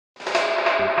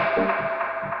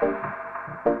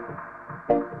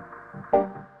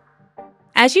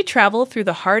As you travel through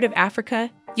the heart of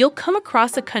Africa, you'll come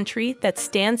across a country that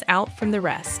stands out from the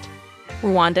rest.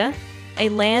 Rwanda, a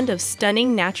land of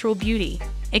stunning natural beauty,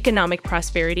 economic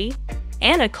prosperity,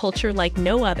 and a culture like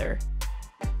no other.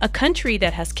 A country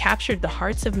that has captured the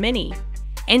hearts of many.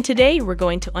 And today we're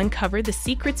going to uncover the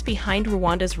secrets behind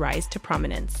Rwanda's rise to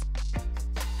prominence.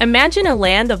 Imagine a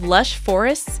land of lush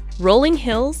forests, rolling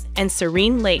hills, and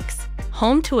serene lakes,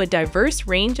 home to a diverse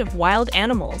range of wild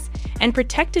animals and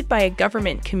protected by a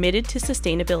government committed to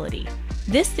sustainability.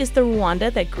 This is the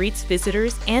Rwanda that greets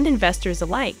visitors and investors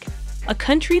alike, a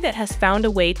country that has found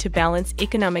a way to balance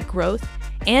economic growth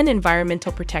and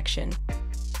environmental protection.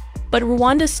 But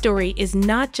Rwanda's story is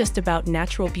not just about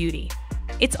natural beauty.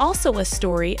 It's also a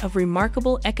story of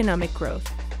remarkable economic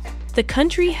growth. The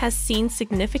country has seen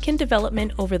significant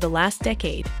development over the last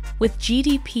decade, with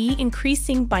GDP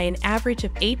increasing by an average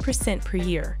of 8% per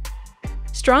year.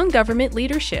 Strong government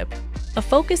leadership, a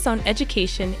focus on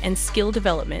education and skill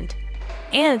development,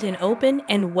 and an open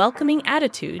and welcoming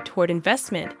attitude toward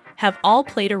investment have all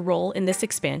played a role in this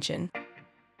expansion.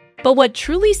 But what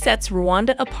truly sets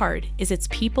Rwanda apart is its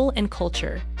people and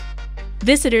culture.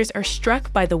 Visitors are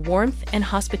struck by the warmth and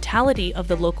hospitality of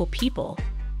the local people,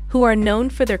 who are known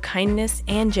for their kindness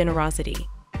and generosity.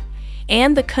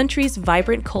 And the country's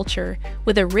vibrant culture,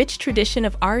 with a rich tradition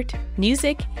of art,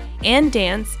 music, and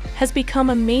dance, has become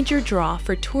a major draw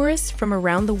for tourists from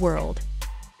around the world.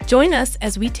 Join us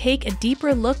as we take a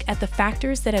deeper look at the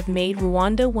factors that have made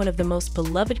Rwanda one of the most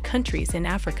beloved countries in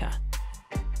Africa.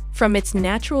 From its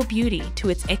natural beauty to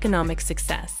its economic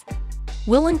success,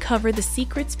 we'll uncover the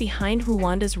secrets behind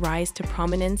Rwanda's rise to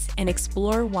prominence and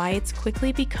explore why it's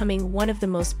quickly becoming one of the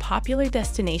most popular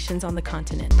destinations on the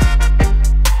continent.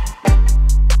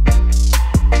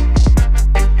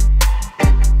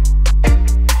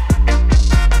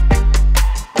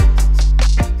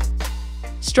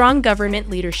 Strong government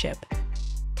leadership.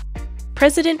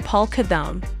 President Paul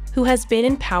Kagame, who has been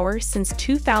in power since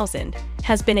 2000,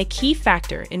 has been a key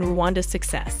factor in Rwanda's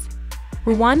success.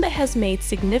 Rwanda has made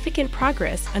significant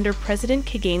progress under President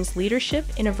Kagame's leadership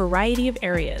in a variety of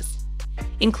areas,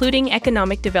 including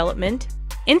economic development,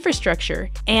 infrastructure,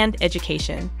 and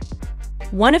education.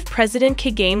 One of President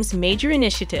Kagame's major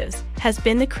initiatives has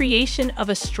been the creation of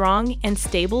a strong and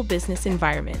stable business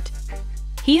environment.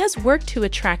 He has worked to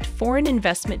attract foreign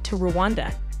investment to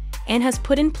Rwanda and has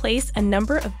put in place a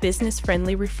number of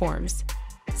business-friendly reforms,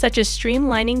 such as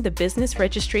streamlining the business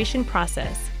registration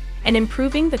process and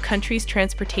improving the country's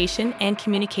transportation and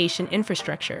communication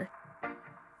infrastructure.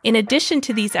 In addition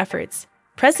to these efforts,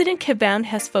 President Kagame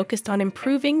has focused on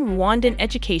improving Rwandan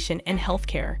education and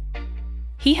healthcare.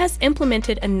 He has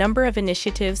implemented a number of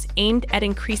initiatives aimed at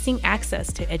increasing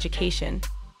access to education,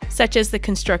 such as the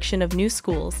construction of new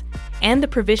schools and the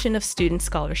provision of student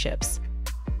scholarships.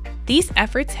 These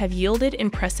efforts have yielded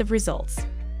impressive results.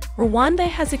 Rwanda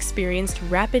has experienced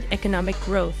rapid economic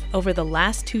growth over the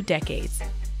last 2 decades,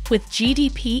 with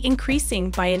GDP increasing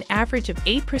by an average of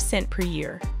 8% per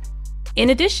year. In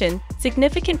addition,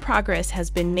 significant progress has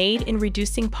been made in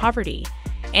reducing poverty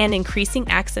and increasing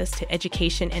access to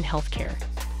education and healthcare.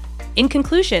 In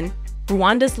conclusion,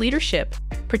 Rwanda's leadership,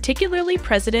 particularly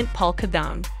President Paul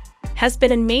Kagame, has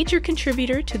been a major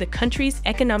contributor to the country's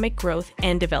economic growth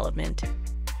and development.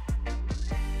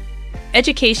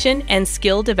 Education and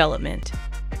skill development.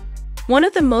 One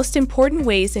of the most important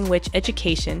ways in which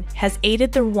education has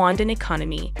aided the Rwandan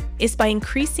economy is by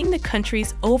increasing the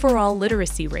country's overall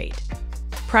literacy rate.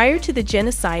 Prior to the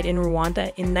genocide in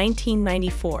Rwanda in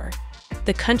 1994,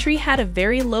 the country had a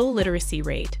very low literacy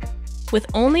rate, with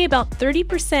only about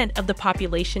 30% of the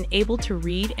population able to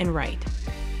read and write.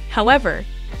 However,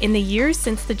 in the years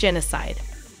since the genocide,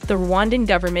 the Rwandan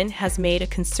government has made a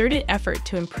concerted effort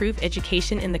to improve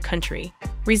education in the country,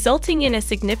 resulting in a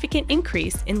significant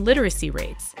increase in literacy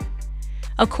rates.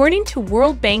 According to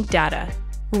World Bank data,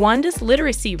 Rwanda's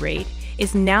literacy rate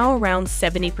is now around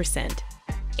 70%,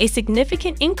 a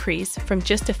significant increase from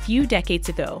just a few decades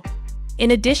ago.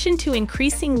 In addition to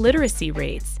increasing literacy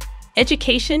rates,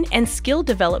 education and skill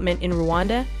development in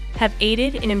Rwanda have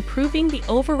aided in improving the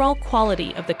overall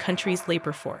quality of the country's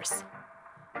labor force.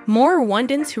 More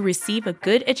Rwandans who receive a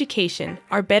good education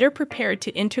are better prepared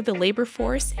to enter the labor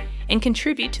force and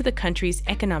contribute to the country's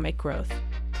economic growth.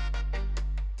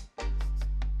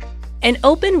 An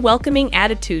open, welcoming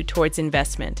attitude towards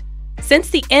investment. Since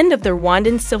the end of the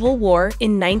Rwandan Civil War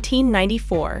in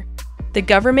 1994, the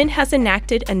government has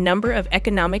enacted a number of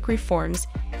economic reforms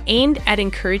aimed at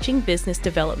encouraging business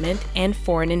development and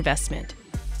foreign investment.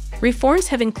 Reforms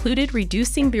have included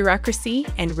reducing bureaucracy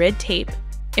and red tape,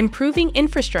 improving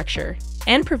infrastructure,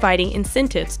 and providing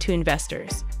incentives to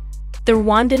investors. The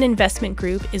Rwandan Investment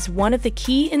Group is one of the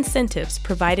key incentives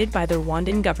provided by the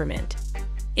Rwandan government.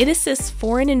 It assists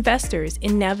foreign investors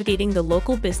in navigating the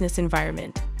local business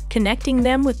environment, connecting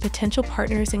them with potential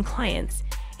partners and clients,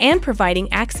 and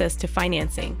providing access to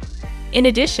financing. In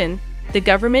addition, the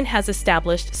government has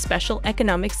established special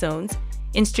economic zones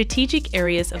in strategic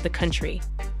areas of the country,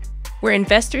 where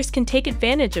investors can take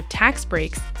advantage of tax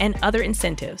breaks and other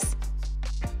incentives.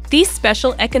 These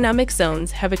special economic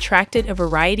zones have attracted a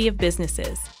variety of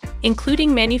businesses,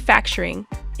 including manufacturing,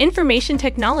 information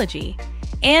technology,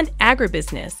 and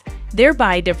agribusiness,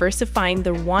 thereby diversifying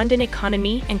the Rwandan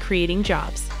economy and creating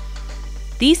jobs.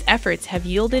 These efforts have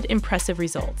yielded impressive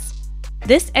results.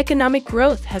 This economic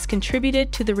growth has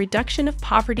contributed to the reduction of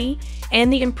poverty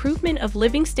and the improvement of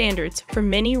living standards for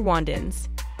many Rwandans.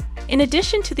 In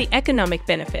addition to the economic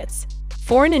benefits,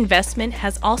 foreign investment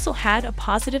has also had a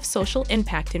positive social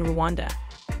impact in Rwanda.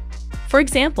 For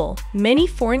example, many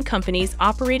foreign companies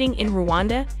operating in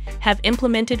Rwanda have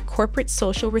implemented corporate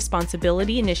social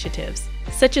responsibility initiatives,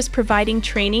 such as providing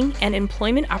training and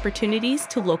employment opportunities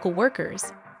to local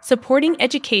workers, supporting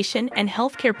education and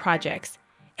healthcare projects,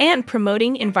 and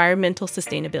promoting environmental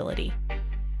sustainability.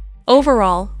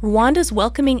 Overall, Rwanda's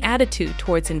welcoming attitude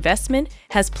towards investment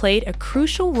has played a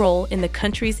crucial role in the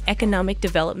country's economic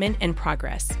development and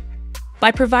progress.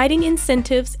 By providing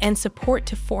incentives and support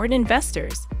to foreign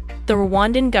investors, the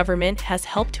Rwandan government has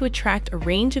helped to attract a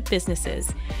range of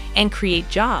businesses and create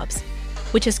jobs,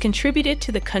 which has contributed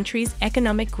to the country's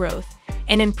economic growth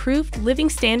and improved living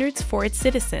standards for its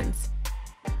citizens.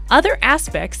 Other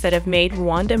aspects that have made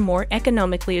Rwanda more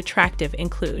economically attractive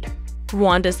include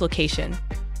Rwanda's location.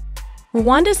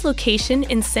 Rwanda's location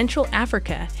in Central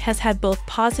Africa has had both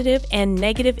positive and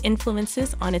negative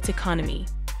influences on its economy.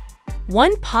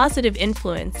 One positive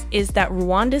influence is that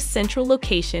Rwanda's central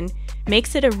location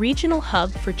makes it a regional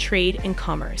hub for trade and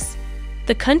commerce.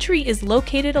 The country is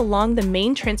located along the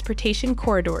main transportation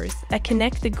corridors that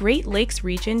connect the Great Lakes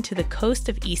region to the coast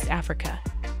of East Africa,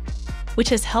 which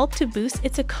has helped to boost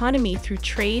its economy through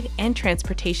trade and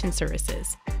transportation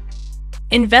services.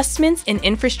 Investments in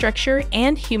infrastructure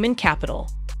and human capital.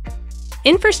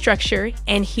 Infrastructure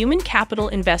and human capital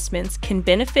investments can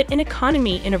benefit an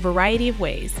economy in a variety of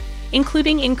ways,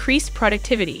 including increased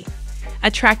productivity,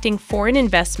 attracting foreign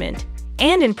investment,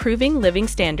 and improving living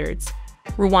standards.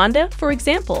 Rwanda, for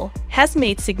example, has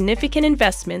made significant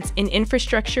investments in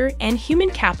infrastructure and human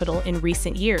capital in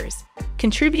recent years,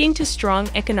 contributing to strong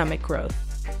economic growth.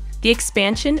 The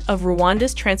expansion of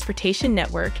Rwanda's transportation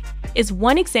network is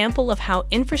one example of how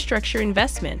infrastructure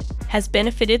investment has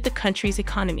benefited the country's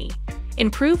economy.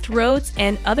 Improved roads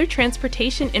and other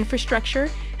transportation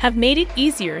infrastructure have made it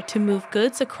easier to move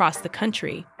goods across the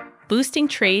country, boosting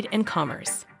trade and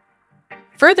commerce.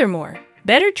 Furthermore,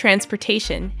 better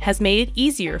transportation has made it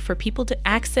easier for people to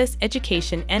access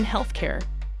education and healthcare,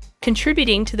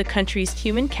 contributing to the country's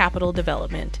human capital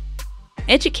development.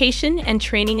 Education and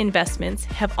training investments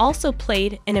have also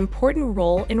played an important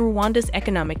role in Rwanda's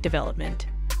economic development.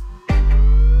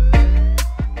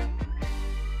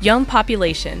 Young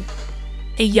population.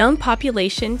 A young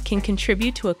population can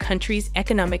contribute to a country's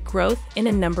economic growth in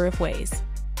a number of ways.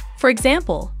 For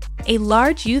example, a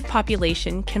large youth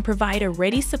population can provide a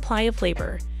ready supply of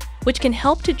labor, which can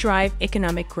help to drive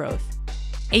economic growth.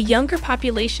 A younger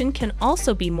population can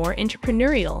also be more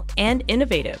entrepreneurial and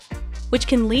innovative, which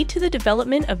can lead to the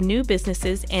development of new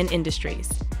businesses and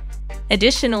industries.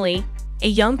 Additionally, a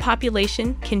young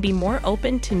population can be more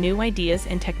open to new ideas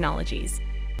and technologies,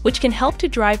 which can help to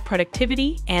drive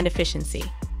productivity and efficiency.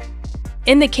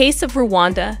 In the case of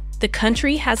Rwanda, the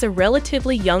country has a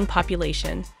relatively young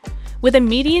population, with a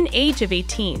median age of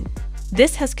 18.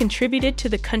 This has contributed to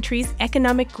the country's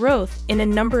economic growth in a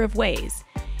number of ways,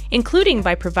 including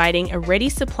by providing a ready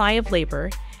supply of labor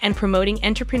and promoting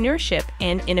entrepreneurship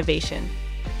and innovation.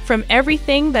 From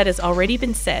everything that has already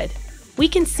been said, we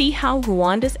can see how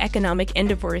Rwanda's economic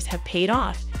endeavors have paid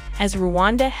off, as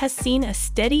Rwanda has seen a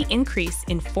steady increase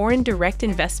in foreign direct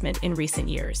investment in recent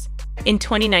years. In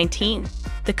 2019,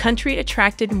 the country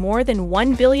attracted more than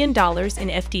 $1 billion in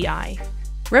FDI,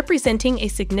 representing a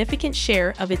significant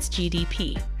share of its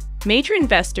GDP. Major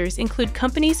investors include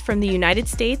companies from the United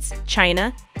States,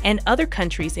 China, and other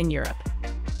countries in Europe.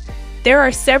 There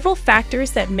are several factors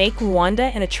that make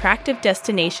Rwanda an attractive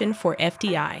destination for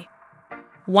FDI.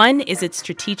 One is its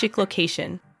strategic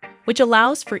location, which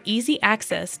allows for easy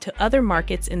access to other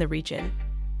markets in the region.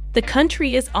 The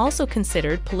country is also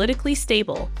considered politically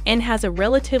stable and has a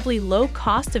relatively low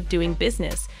cost of doing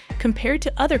business compared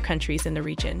to other countries in the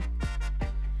region.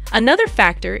 Another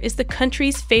factor is the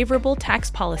country's favorable tax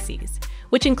policies,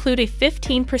 which include a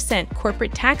 15%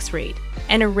 corporate tax rate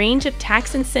and a range of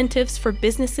tax incentives for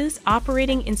businesses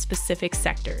operating in specific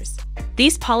sectors.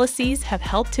 These policies have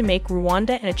helped to make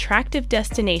Rwanda an attractive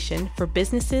destination for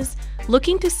businesses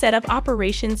looking to set up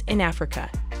operations in Africa.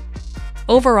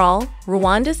 Overall,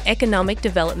 Rwanda's economic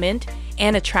development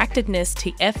and attractiveness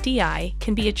to FDI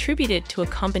can be attributed to a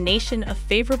combination of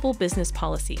favorable business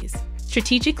policies,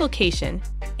 strategic location,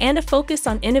 and a focus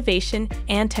on innovation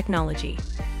and technology.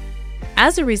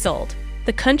 As a result,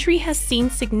 the country has seen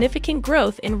significant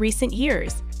growth in recent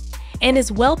years and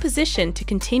is well positioned to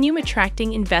continue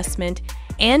attracting investment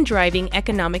and driving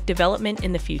economic development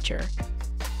in the future.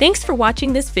 Thanks for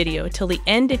watching this video till the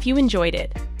end. If you enjoyed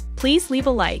it, please leave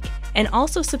a like and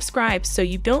also subscribe so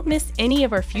you don't miss any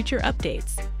of our future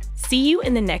updates. See you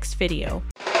in the next video.